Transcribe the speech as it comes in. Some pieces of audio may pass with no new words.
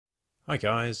Hi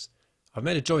guys, I've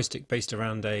made a joystick based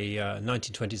around a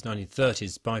 1920s,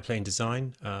 1930s biplane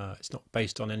design. It's not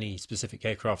based on any specific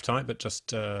aircraft type, but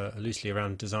just loosely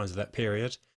around designs of that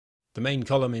period. The main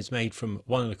column is made from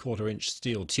 1¼ inch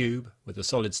steel tube with a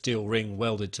solid steel ring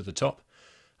welded to the top,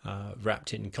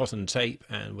 wrapped in cotton tape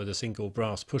and with a single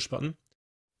brass push button.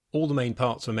 All the main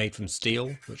parts were made from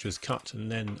steel, which was cut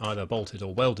and then either bolted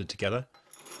or welded together.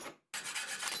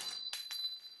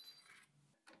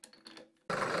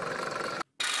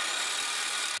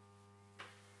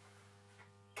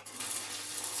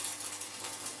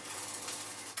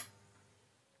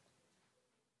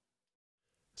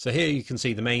 So here you can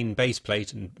see the main base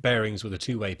plate and bearings with a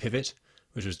two-way pivot,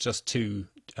 which was just two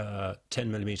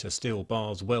 10mm steel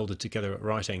bars welded together at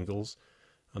right angles,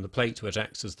 and the plate which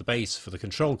acts as the base for the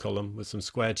control column with some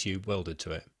square tube welded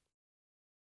to it.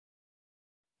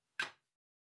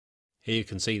 Here you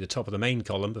can see the top of the main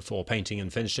column before painting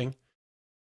and finishing.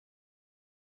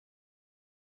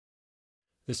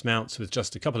 This mounts with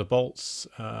just a couple of bolts,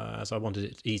 as I wanted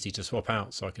it easy to swap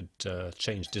out so I could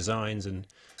change designs and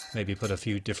maybe put a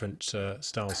few different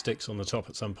style sticks on the top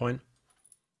at some point.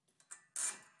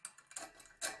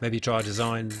 Maybe try a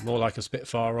design more like a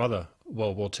Spitfire or other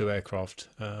World War II aircraft.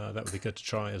 That would be good to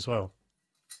try as well.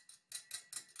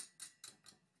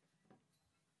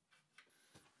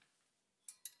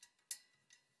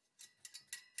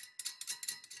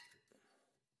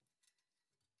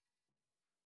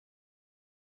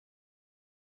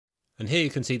 And here you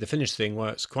can see the finished thing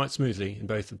works quite smoothly in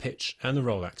both the pitch and the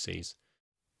roll axes.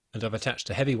 And I've attached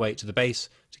a heavy weight to the base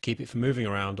to keep it from moving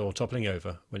around or toppling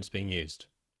over when it's being used.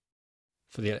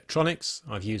 For the electronics,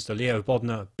 I've used the Leo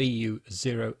Bodner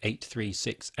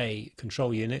BU0836A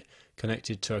control unit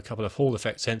connected to a couple of Hall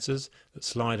effect sensors that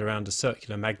slide around a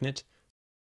circular magnet,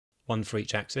 one for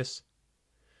each axis.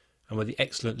 And with the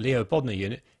excellent Leo Bodner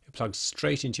unit, it plugs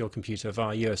straight into your computer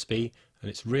via USB, and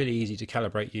it's really easy to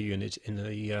calibrate your unit in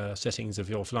the settings of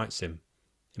your FlightSim,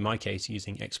 in my case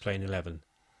using X-Plane 11.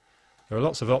 There are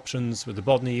lots of options with the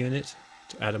Bodner unit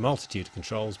to add a multitude of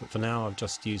controls, but for now I've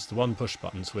just used the one push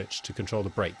button switch to control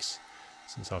the brakes,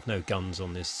 since I've no guns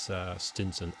on this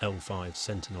Stinson L5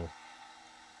 Sentinel.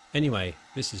 Anyway,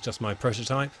 this is just my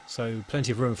prototype, so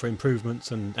plenty of room for improvements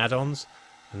and add-ons,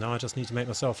 and now I just need to make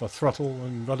myself a throttle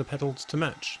and rudder pedals to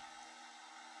match.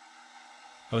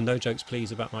 Oh, and no jokes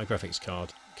please about my graphics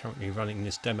card. Currently running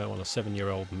this demo on a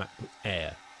 7-year-old MacBook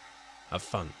Air. Have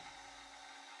fun.